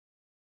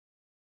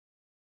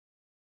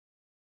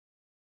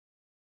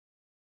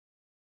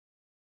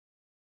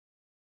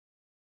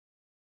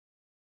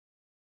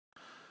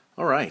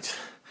Alright,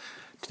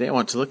 today I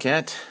want to look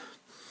at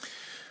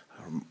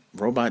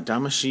Robot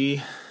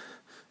Damashii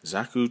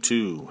Zaku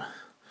 2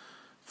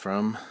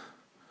 from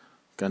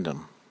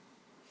Gundam.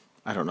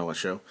 I don't know what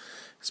show,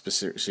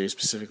 series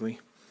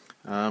specifically.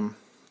 I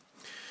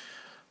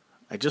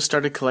just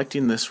started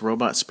collecting this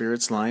Robot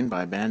Spirits line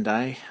by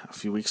Bandai a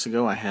few weeks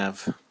ago. I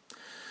have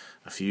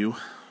a few,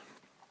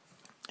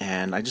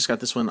 and I just got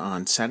this one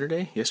on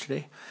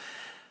yesterday,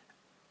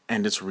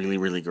 and it's really,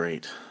 really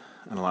great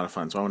and a lot of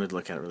fun, so I wanted to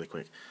look at it really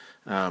quick.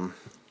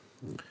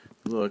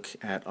 Look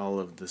at all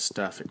of the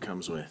stuff it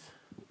comes with.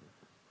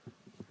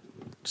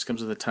 It just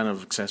comes with a ton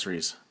of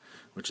accessories,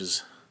 which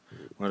is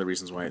one of the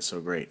reasons why it's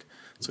so great.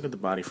 Let's look at the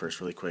body first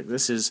really quick.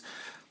 This is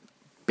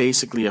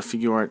basically a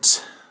figure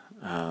arts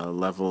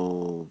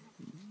level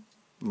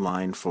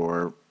line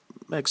for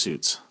mech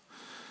suits.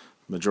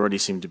 Majority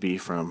seem to be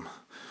from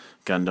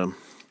Gundam,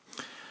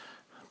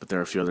 but there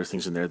are a few other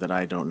things in there that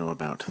I don't know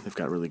about. They've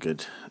got really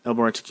good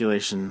elbow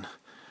articulation,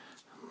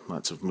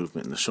 lots of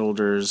movement in the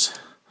shoulders,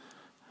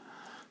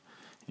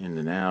 in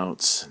and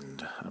outs,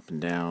 and up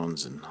and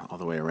downs, and all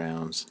the way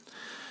around.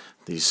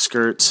 These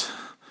skirts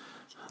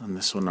on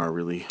this one are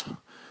really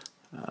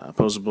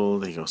opposable.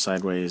 They go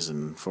sideways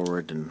and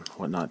forward and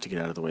whatnot to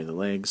get out of the way of the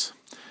legs.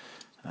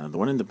 The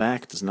one in the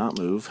back does not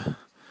move,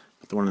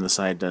 but the one on the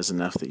side does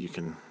enough that you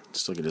can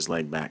still get his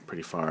leg back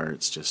pretty far.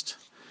 It's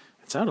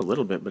out a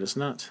little bit, but it's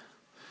not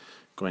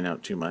going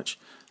out too much.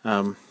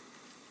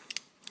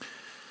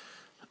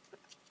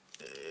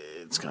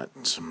 It's got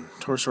some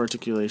torso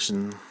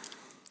articulation,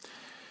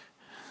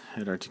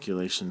 head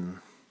articulation,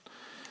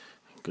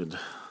 good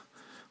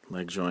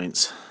leg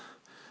joints,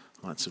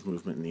 lots of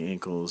movement in the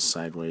ankles,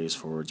 sideways,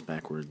 forwards,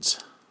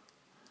 backwards.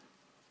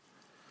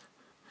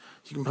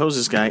 You can pose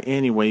this guy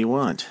any way you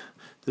want.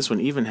 This one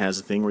even has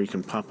a thing where you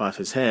can pop off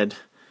his head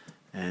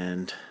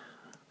and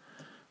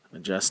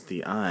adjust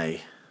the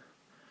eye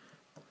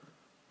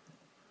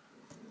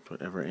to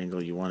whatever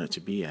angle you want it to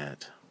be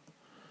at.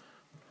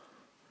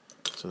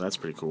 So that's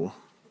pretty cool.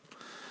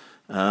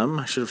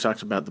 I should have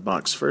talked about the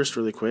box first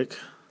really quick,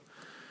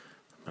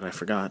 but I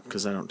forgot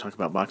because I don't talk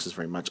about boxes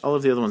very much. All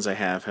of the other ones I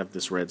have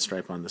this red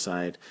stripe on the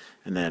side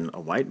and then a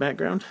white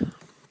background.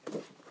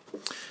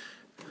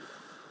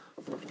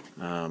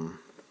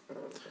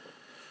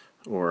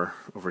 Or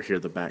over here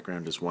the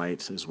background is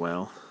white as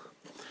well.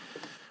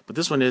 But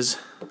this one is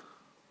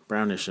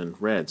brownish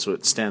and red, so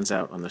it stands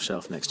out on the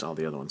shelf next to all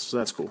the other ones. So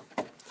that's cool.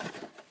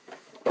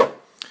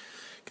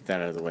 Get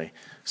that out of the way.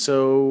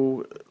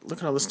 So look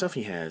at all the stuff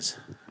he has.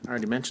 I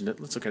already mentioned it.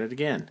 Let's look at it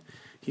again.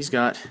 He's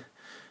got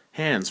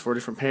hands, 4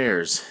 different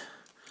pairs.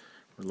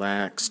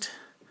 Relaxed,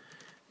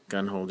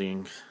 gun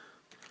holding,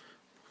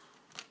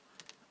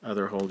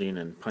 other holding,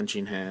 and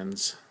punching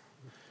hands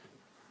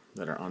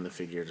that are on the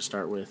figure to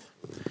start with.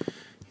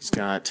 He's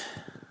got,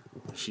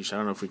 sheesh, I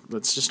don't know if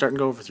let's just start and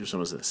go over through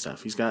some of this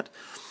stuff. He's got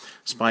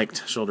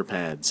spiked shoulder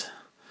pads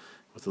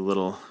with a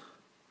little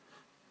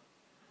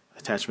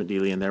attachment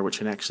dealie in there, which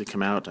can actually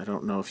come out. I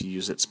don't know if you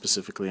use it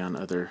specifically on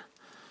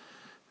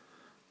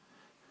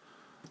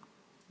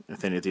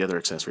any of the other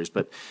accessories,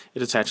 but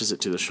it attaches it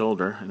to the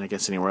shoulder, and I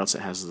guess anywhere else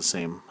it has the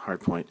same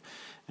hard point.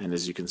 And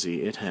as you can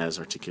see, it has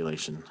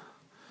articulation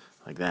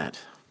like that.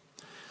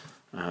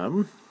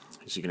 So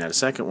you can add a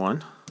second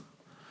one,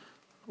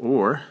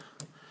 or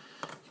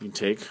you can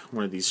take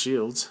one of these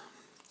shields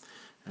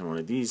and one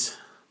of these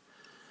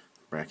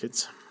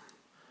brackets,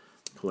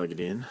 plug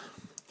it in.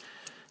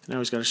 Now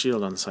he's got a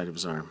shield on the side of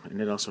his arm, and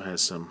it also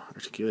has some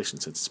articulation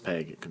since it's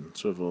peg. It can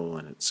swivel,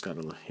 and it's got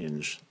a little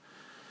hinge.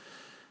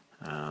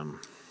 And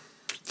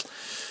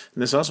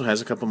this also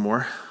has a couple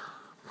more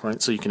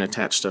points, so you can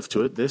attach stuff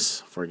to it.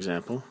 This, for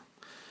example,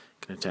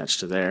 can attach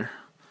to there,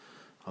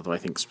 although I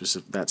think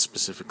that's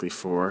specifically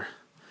for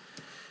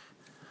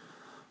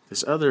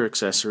this other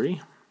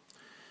accessory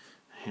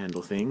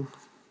handle thing.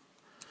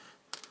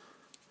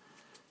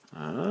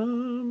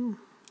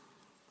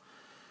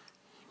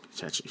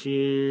 Attach it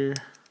here.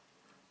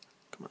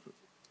 Come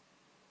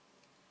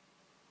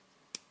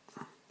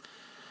on.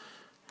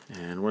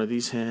 And one of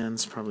these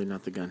hands, probably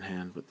not the gun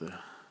hand, but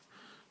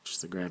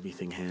just the grabby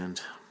thing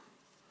hand.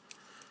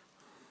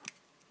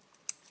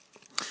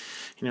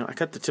 You know, I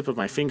cut the tip of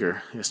my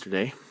finger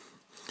yesterday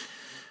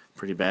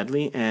pretty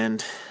badly,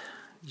 and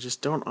you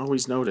just don't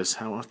always notice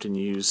how often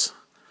you use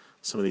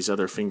some of these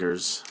other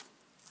fingers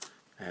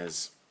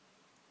as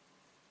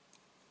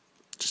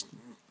just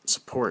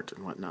support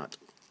and whatnot.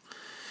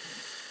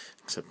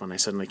 Except when I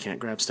suddenly can't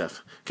grab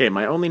stuff. Okay,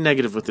 my only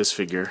negative with this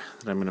figure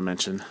that I'm going to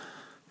mention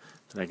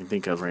that I can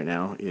think of right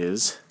now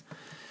is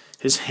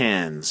his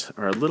hands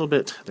are a little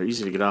bit, they're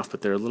easy to get off,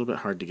 but they're a little bit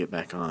hard to get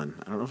back on.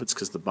 I don't know if it's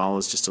because the ball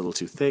is just a little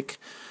too thick,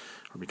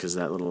 or because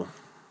that little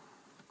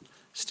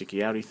sticky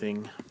outy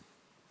thing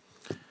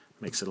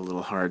makes it a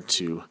little hard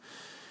to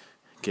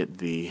get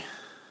the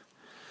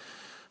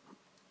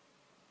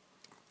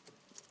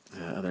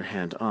other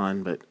hand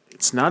on, but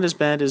it's not as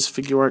bad as the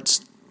figure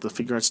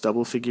arts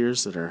double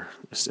figures that are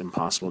just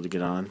impossible to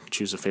get on.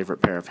 Choose a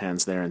favorite pair of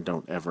hands there and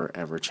don't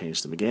ever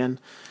change them again.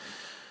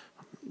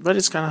 but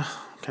it's kind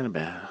of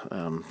bad,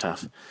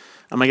 tough.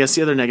 I guess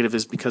the other negative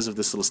is because of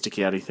this little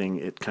sticky outy thing,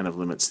 it kind of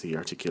limits the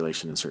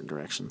articulation in certain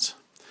directions.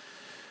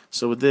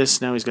 So with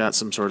this, now he's got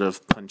some sort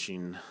of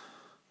punching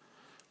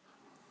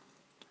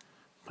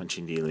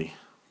dealy.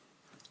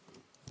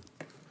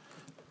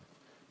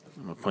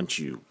 I'm gonna punch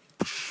you.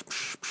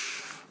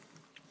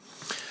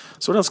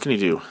 So what else can he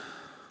do?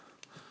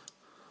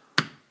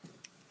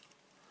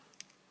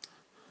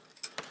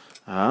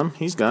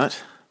 He's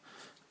got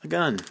a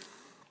gun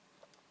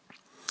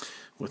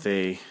with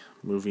a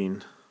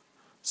moving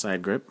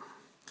side grip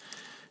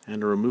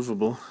and a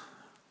removable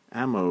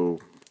ammo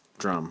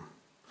drum.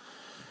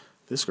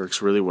 This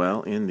works really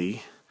well in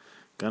the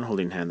gun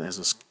holding hand that has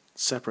a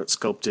separate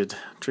sculpted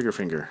trigger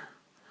finger.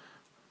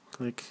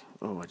 Click.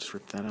 Oh, I just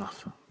ripped that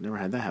off. Never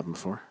had that happen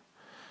before.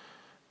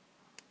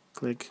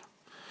 Click.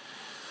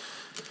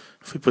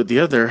 If we put the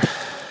other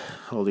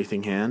holdy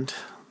thing hand,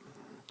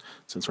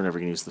 since we're never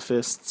going to use the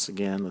fists,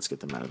 again, let's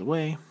get them out of the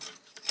way.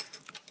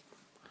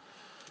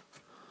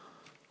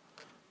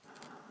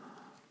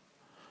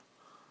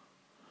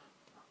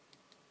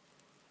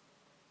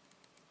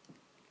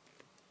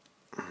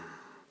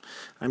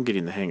 I'm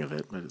getting the hang of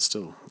it, but it's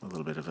still a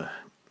little bit of a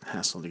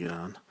hassle to get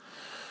on.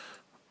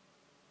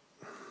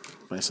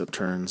 Bicep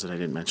turns that I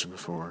didn't mention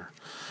before.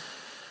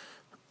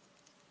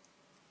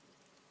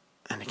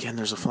 And again,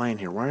 there's a fly in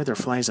here. Why are there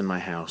flies in my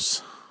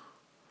house?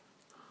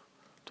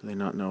 Do they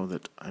not know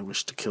that I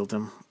wish to kill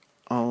them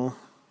all?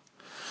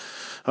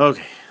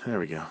 Okay, there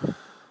we go.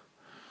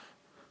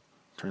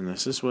 Turn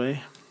this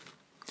way.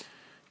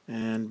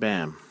 And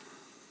bam.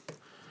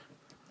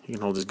 He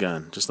can hold his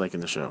gun, just like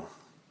in the show.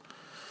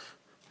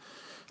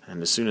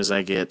 And as soon as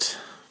I get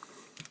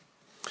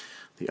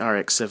the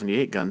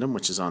RX-78 Gundam,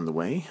 which is on the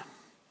way,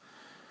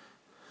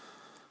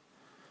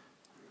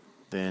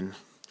 then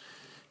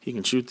he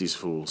can shoot these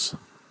fools.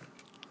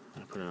 I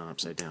put it on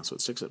upside down so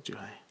it sticks up too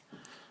high.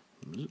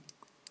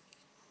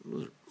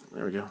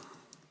 There we go.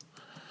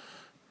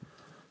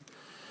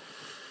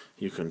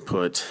 You can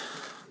put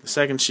the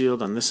second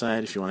shield on this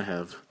side if you want to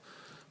have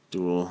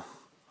dual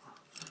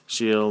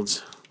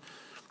shields.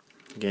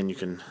 Again, you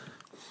can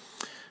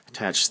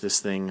attach this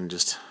thing and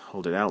just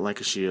hold it out like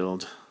a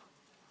shield.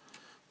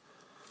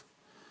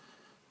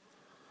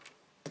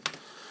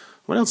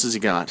 What else has he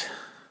got?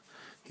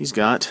 He's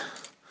got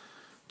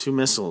 2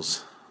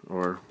 missiles,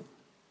 or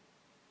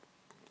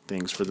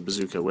things for the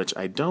bazooka, which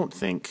I don't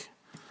think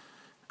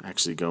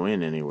actually go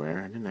in anywhere.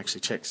 I didn't actually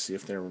check to see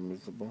if they're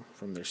removable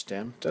from their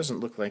stem. Doesn't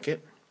look like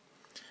it.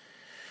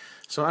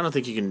 So I don't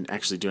think you can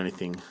actually do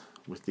anything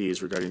with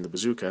these regarding the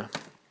bazooka.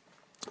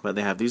 But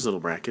they have these little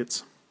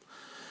brackets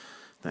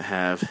that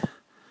have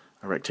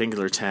a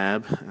rectangular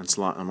tab and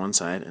slot on one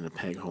side and a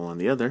peg hole on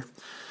the other,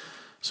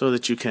 so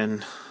that you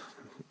can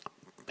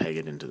peg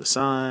it into the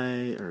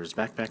side, or his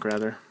backpack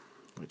rather,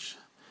 which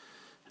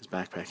his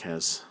backpack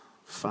has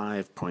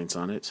 5 points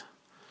on it.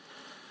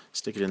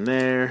 Stick it in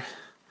there,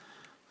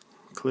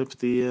 clip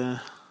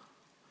the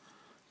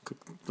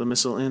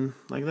missile in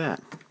like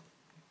that,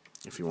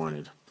 if you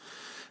wanted.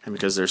 And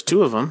because there's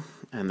 2 of them,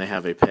 and they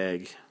have a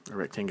peg, a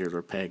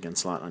rectangular peg and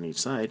slot on each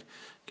side,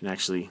 you can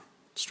actually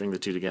string the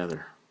 2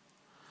 together.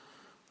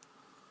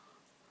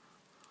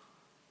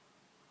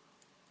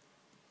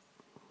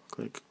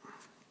 Click.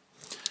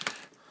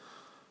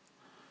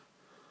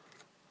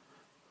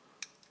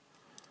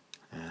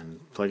 And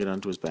plug it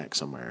onto his back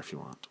somewhere if you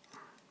want.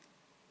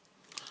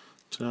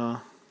 Ta-da.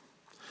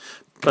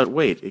 But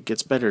wait, it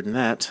gets better than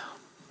that.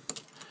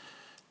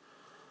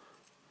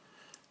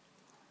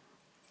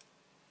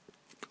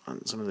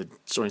 Some of the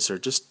joints are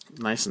just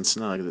nice and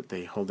snug that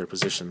they hold their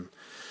position.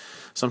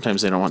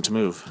 Sometimes they don't want to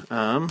move.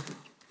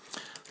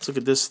 Let's look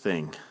at this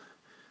thing.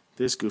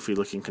 This goofy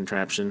looking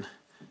contraption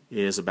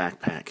is a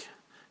backpack,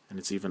 and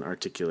it's even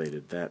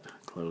articulated. That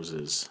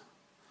closes.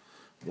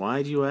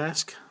 Why, do you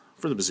ask?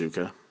 For the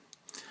bazooka.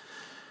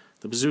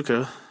 The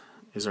bazooka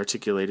is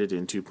articulated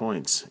in 2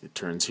 points. It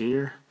turns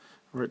here,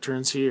 or it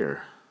turns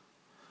here.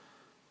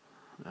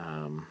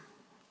 I'll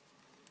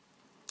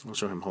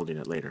show him holding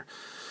it later.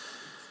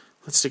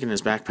 Let's stick it in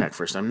his backpack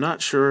first. I'm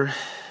not sure.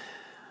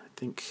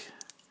 I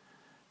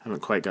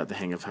haven't quite got the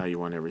hang of how you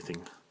want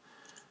everything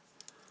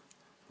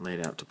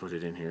laid out to put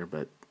it in here,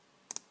 but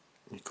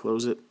you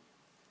close it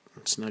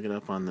and snug it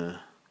up on the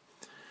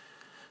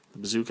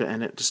bazooka,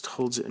 and it just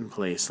holds it in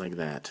place like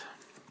that.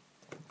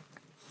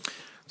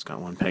 It's got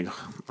 1 peg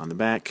on the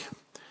back,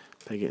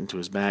 peg it into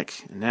his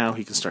back, and now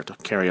he can start to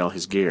carry all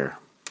his gear.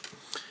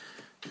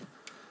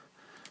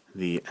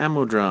 The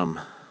ammo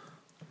drum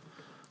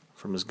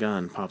from his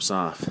gun pops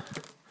off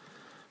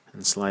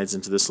and slides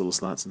into this little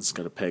slot since it's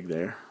got a peg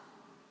there.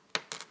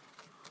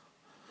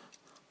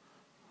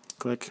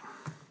 Click.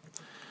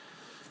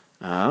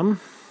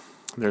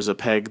 There's a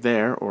peg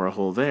there, or a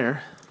hole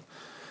there.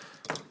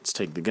 Let's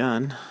take the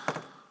gun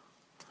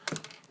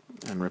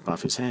and rip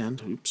off his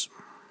hand. Oops.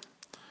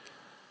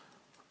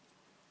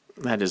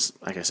 That is,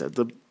 like I said,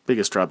 the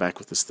biggest drawback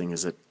with this thing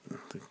is that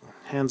the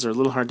hands are a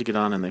little hard to get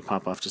on and they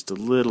pop off just a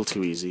little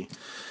too easy.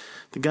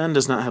 The gun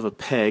does not have a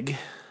peg,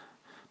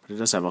 but it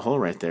does have a hole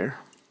right there.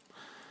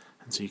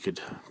 And so you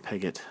could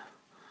peg it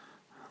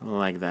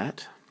like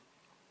that.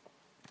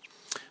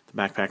 The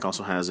backpack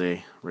also has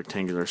a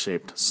rectangular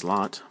shaped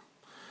slot,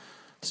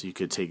 so you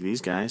could take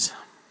these guys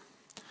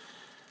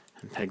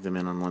and peg them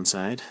in on one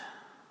side.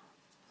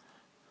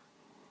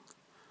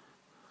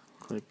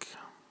 Click.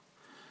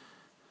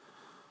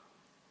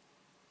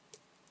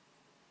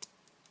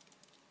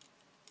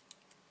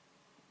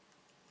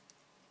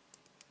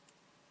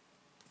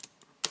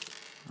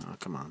 Oh,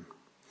 come on.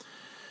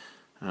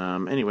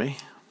 Anyway,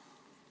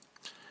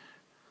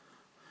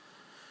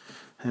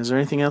 is there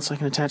anything else I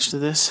can attach to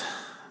this?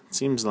 It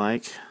seems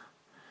like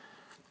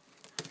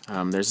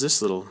there's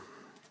this little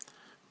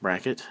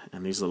bracket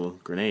and these little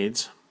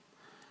grenades,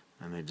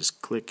 and they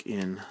just click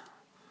in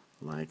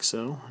like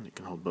so, and you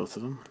can hold both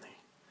of them. They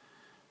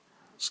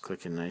just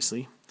click in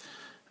nicely.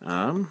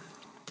 I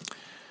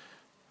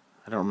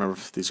don't remember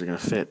if these are going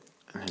to fit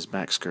in his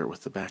back skirt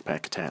with the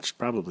backpack attached.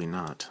 Probably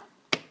not.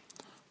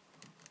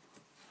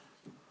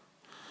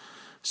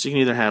 So you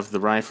can either have the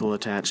rifle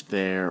attached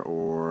there,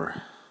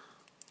 or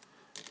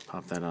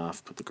pop that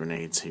off, put the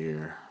grenades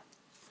here.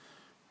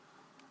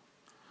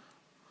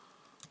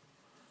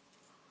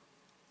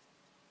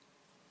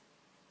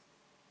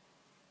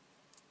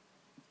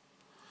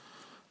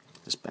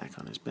 This back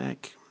on his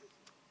back.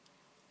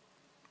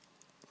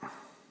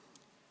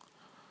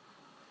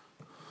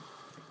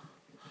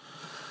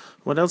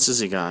 What else has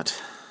he got?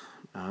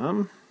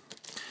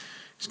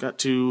 He's got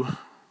two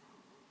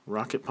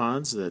rocket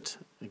pods that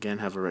again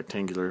have a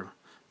rectangular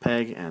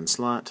peg and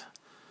slot,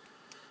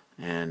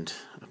 and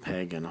a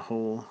peg and a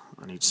hole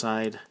on each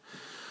side,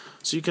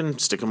 so you can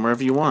stick them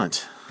wherever you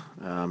want.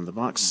 The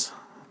box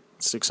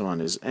sticks them on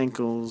his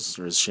ankles,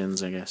 or his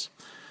shins, I guess,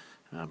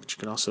 but you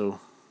can also,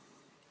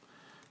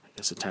 I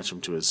guess, attach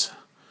them to his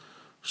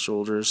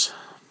shoulders,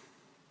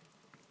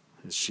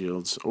 his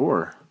shields,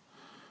 or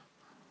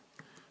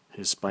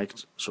his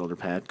spiked shoulder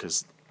pad,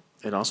 because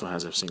it also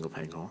has a single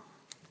peg hole.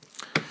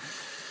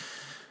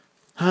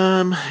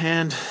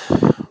 And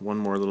one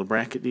more little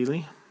bracket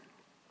dealy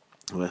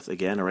with,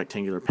 again, a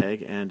rectangular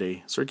peg and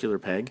a circular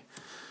peg.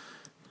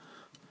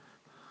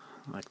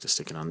 I like to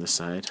stick it on this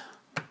side,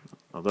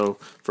 although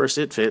first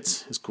it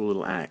fits his cool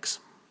little axe.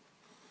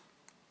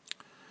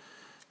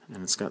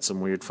 And it's got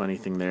some weird funny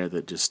thing there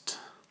that just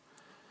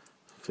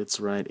fits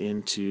right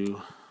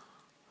into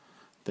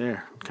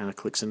there, kind of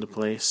clicks into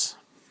place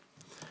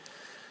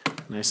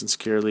nice and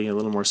securely, a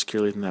little more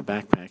securely than that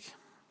backpack,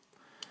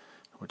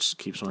 which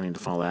keeps wanting to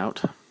fall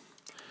out.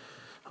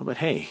 Oh, but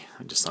hey,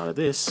 I just thought of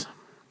this.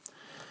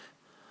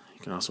 You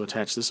can also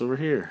attach this over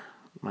here.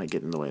 Might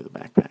get in the way of the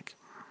backpack.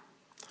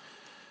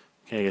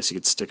 Okay, I guess you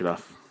could stick it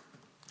off.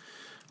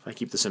 If I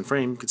keep this in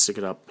frame, you could stick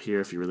it up here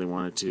if you really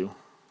wanted to,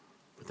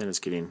 but then it's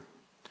getting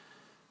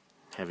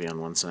heavy on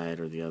one side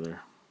or the other.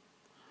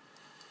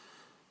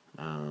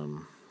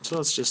 So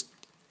let's just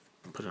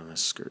put it on his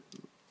skirt.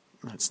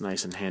 That's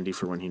nice and handy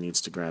for when he needs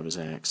to grab his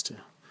axe to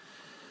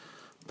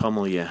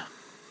pummel you.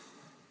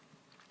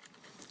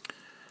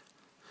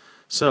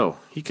 So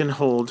he can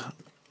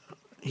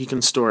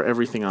store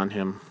everything on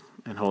him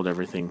and hold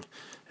everything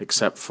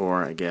except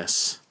for, I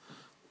guess,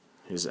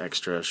 his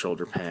extra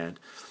shoulder pad.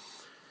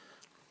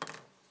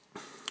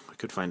 We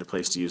could find a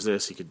place to use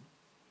this. He could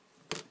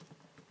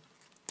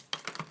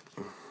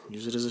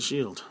use it as a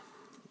shield,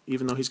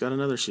 even though he's got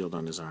another shield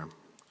on his arm.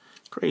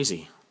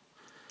 Crazy.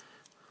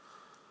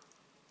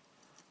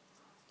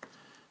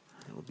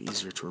 It will be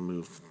easier to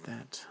remove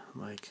that,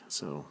 like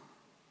so.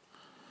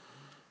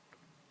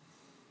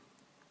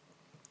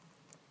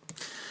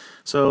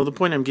 So the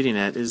point I'm getting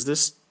at is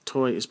this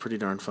toy is pretty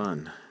darn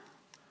fun.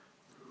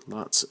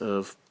 Lots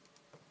of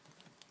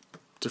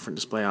different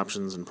display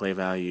options and play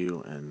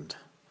value, and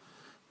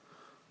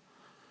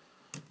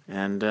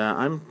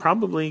I'm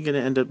probably going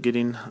to end up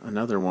getting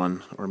another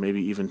one, or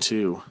maybe even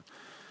two,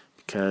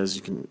 because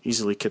you can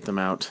easily kit them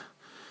out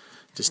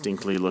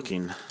distinctly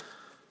looking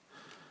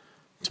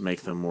to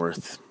make them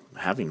worth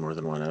having more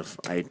than one of.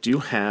 I do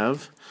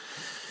have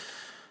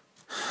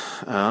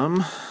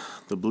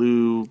the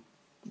blue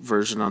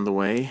version on the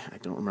way. I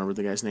don't remember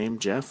the guy's name.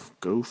 Jeff?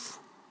 Goof?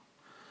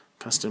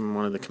 Custom,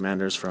 one of the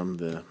commanders from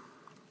the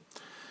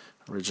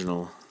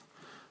original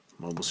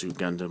Mobile Suit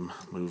Gundam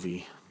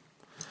movie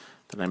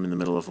that I'm in the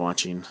middle of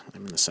watching.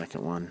 I'm in the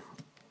second one,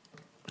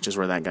 which is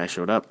where that guy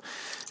showed up.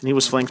 And he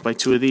was flanked by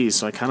two of these,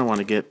 so I kind of want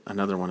to get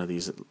another one of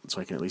these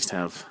so I can at least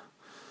have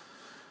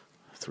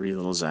three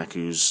little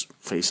Zakus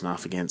facing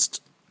off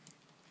against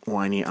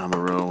whiny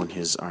Amuro and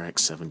his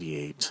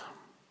RX-78.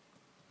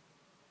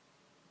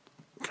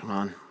 Come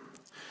on.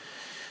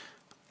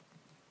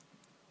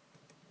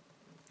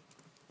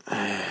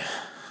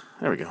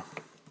 There we go.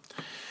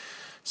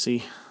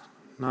 See,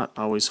 not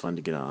always fun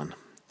to get on.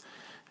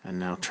 And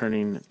now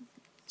turning,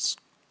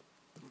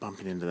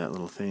 bumping into that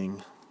little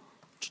thing.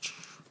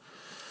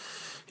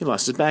 He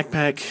lost his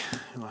backpack.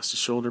 He lost his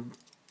shoulder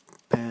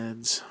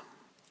pads.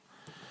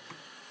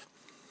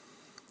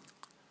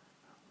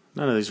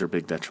 None of these are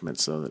big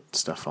detriments, though, that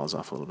stuff falls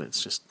off a little bit.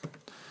 It's just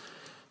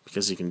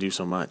because he can do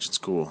so much. It's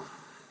cool.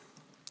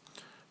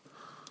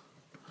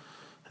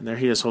 And there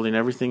he is, holding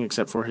everything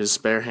except for his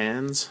spare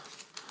hands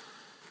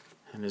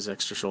and his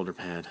extra shoulder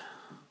pad.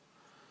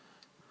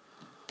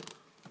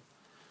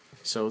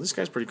 So this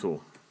guy's pretty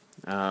cool.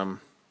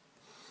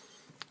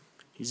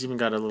 He's even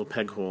got a little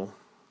peg hole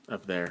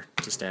up there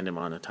to stand him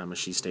on a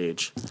Damashii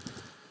stage,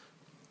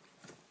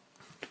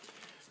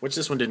 which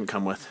this one didn't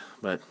come with,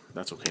 but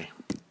that's okay.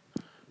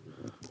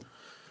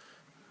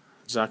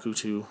 Zaku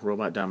 2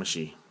 Robot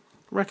Damashii.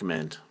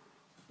 Recommend.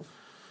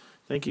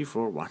 Thank you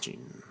for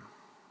watching.